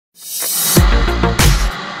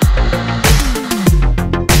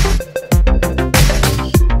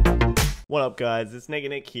What up guys, it's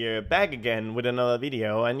Nick here, back again with another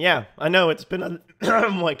video, and yeah, I know it's been a oh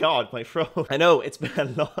my god, my throat. I know it's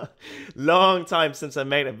been a long time since I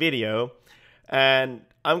made a video, and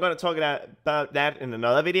I'm gonna talk about that in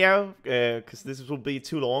another video, because this will be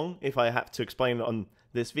too long if I have to explain it on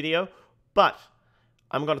this video, but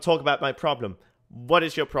I'm gonna talk about my problem. What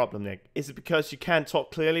is your problem, Nick? Is it because you can't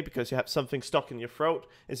talk clearly because you have something stuck in your throat?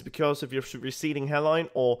 Is it because of your receding hairline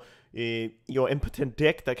or your impotent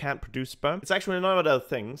dick that can't produce sperm? It's actually none of those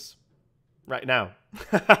things right now.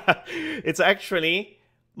 It's actually,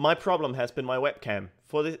 my problem has been my webcam.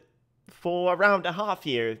 For around a half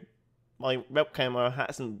year, my webcam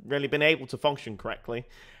hasn't really been able to function correctly.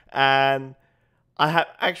 And I have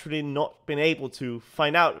actually not been able to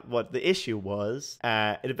find out what the issue was.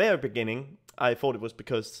 At the very beginning, I thought it was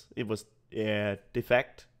because it was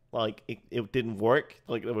defect, like it didn't work,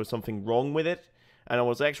 like there was something wrong with it, and I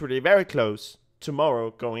was actually very close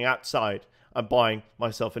tomorrow going outside and buying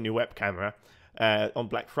myself a new web camera on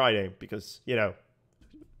Black Friday, because, you know,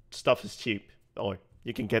 stuff is cheap, or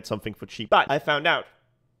you can get something for cheap. But I found out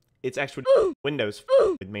it's actually Windows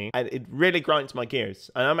with me, and it really grinds my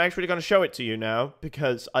gears, and I'm actually going to show it to you now,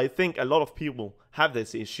 because I think a lot of people have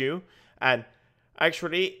this issue, and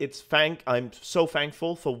actually, I'm so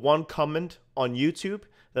thankful for one comment on YouTube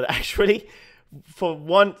that actually, for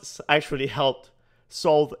once, actually helped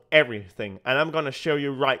solve everything. And I'm gonna show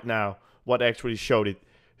you right now what actually showed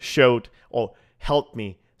or helped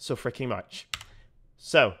me so freaking much.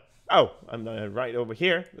 So, I'm right over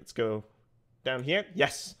here. Let's go down here.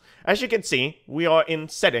 Yes, as you can see, we are in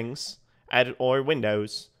settings at our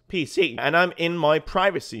Windows PC, and I'm in my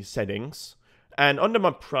privacy settings. And under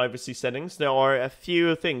my privacy settings, there are a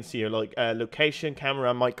few things here, like location,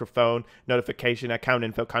 camera, microphone, notification, account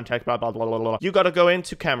info, contact, blah, blah, blah, blah, blah. You gotta go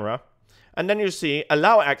into camera, and then you see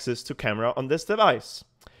allow access to camera on this device.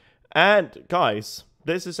 And guys,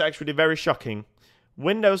 this is actually very shocking.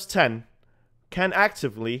 Windows 10 can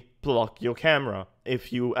actively block your camera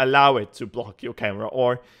if you allow it to block your camera,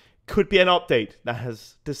 or could be an update that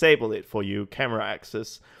has disabled it for you, camera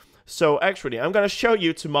access. So actually, I'm gonna show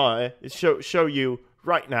you show you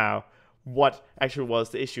right now what actually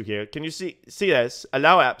was the issue here. Can you see this?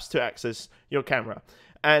 Allow apps to access your camera.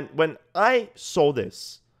 And when I saw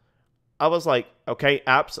this, I was like, okay,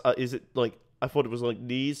 apps. Is it like, I thought it was like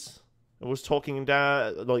these. I was talking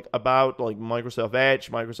down like about like Microsoft Edge,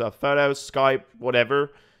 Microsoft Photos, Skype,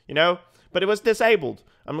 whatever, you know. But it was disabled.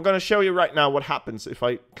 I'm gonna show you right now what happens if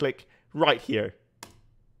I click right here.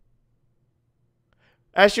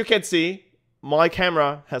 As you can see, my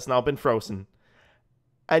camera has now been frozen.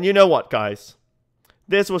 And you know what, guys?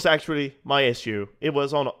 This was actually my issue. It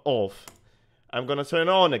was on off. I'm gonna turn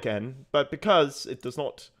it on again, but because it does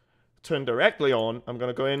not turn directly on, I'm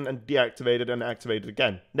gonna go in and deactivate it and activate it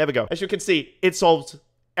again. There we go. As you can see, it solves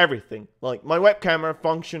everything. Like, my web camera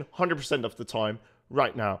function 100% of the time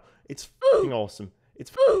right now. It's f***ing awesome.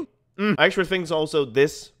 It's I actually think also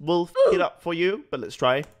this will f*** it up for you, but let's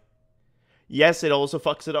try. Yes, it also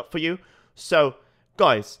fucks it up for you. So,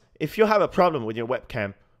 guys, if you have a problem with your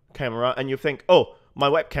webcam camera and you think, oh, my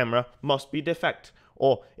web camera must be defect,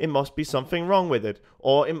 or it must be something wrong with it,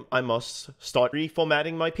 or I must start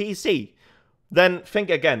reformatting my PC, then think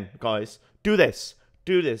again, guys. Do this.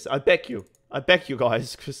 Do this. I beg you,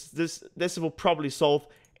 guys, because this will probably solve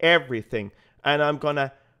everything. And I'm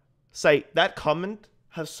gonna say that comment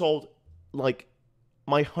has solved, like,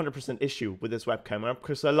 my 100% issue with this web camera,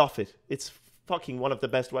 because I love it. It's fucking one of the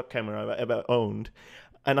best web camera I've ever owned,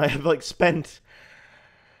 and I have like spent,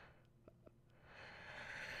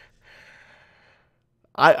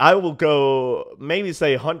 I will go maybe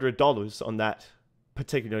say $100 on that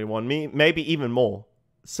particular one, maybe even more.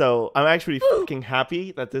 So I'm actually fucking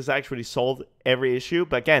happy that this actually solved every issue.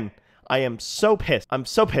 But again, I am so pissed. I'm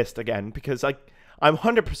so pissed again because I'm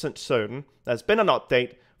 100% certain there's been an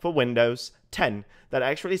update for Windows 10 that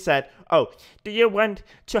actually said, oh, do you want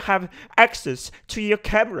to have access to your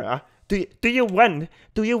camera? Do you want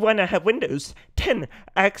to have Windows 10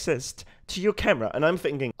 access to your camera? And I'm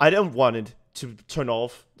thinking, I don't want it to turn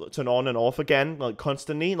on and off again, like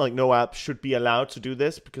constantly. Like, no app should be allowed to do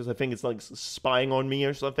this, because I think it's like spying on me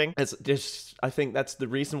or something. It's just, I think that's the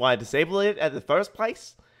reason why I disabled it at the first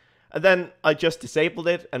place. And then I just disabled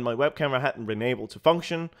it, and my web camera hadn't been able to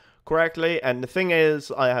function correctly. And the thing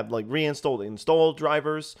is, I have like reinstalled install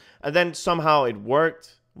drivers, and then somehow it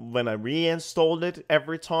worked when I reinstalled it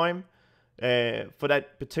every time for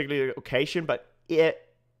that particular occasion. But it,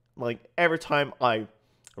 like, every time I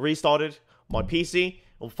restarted my PC,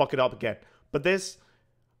 it'll fuck it up again. But this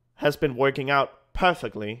has been working out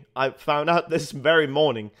perfectly. I found out this very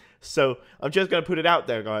morning, so I'm just gonna put it out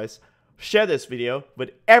there, guys. share this video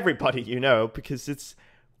with everybody you know, because it's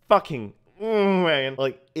fucking, man,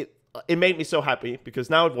 like, it made me so happy, because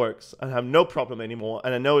now it works, and I have no problem anymore,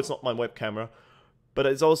 and I know it's not my web camera, but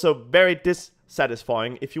it's also very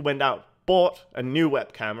dissatisfying if you went out, bought a new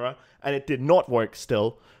web camera, and it did not work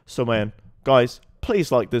still. So man, guys,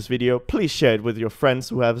 please like this video, please share it with your friends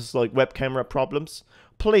who have like web camera problems.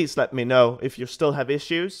 Please let me know if you still have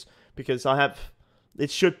issues, because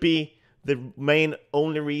it should be the main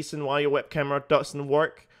only reason why your web camera doesn't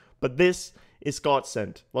work, but this is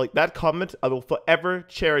godsend. Like, that comment, I will forever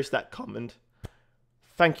cherish that comment.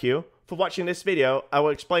 Thank you for watching this video. I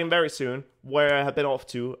will explain very soon where I have been off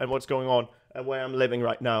to and what's going on and where I'm living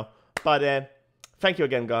right now. But thank you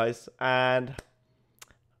again, guys, and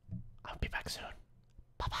I'll be back soon.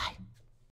 Bye-bye.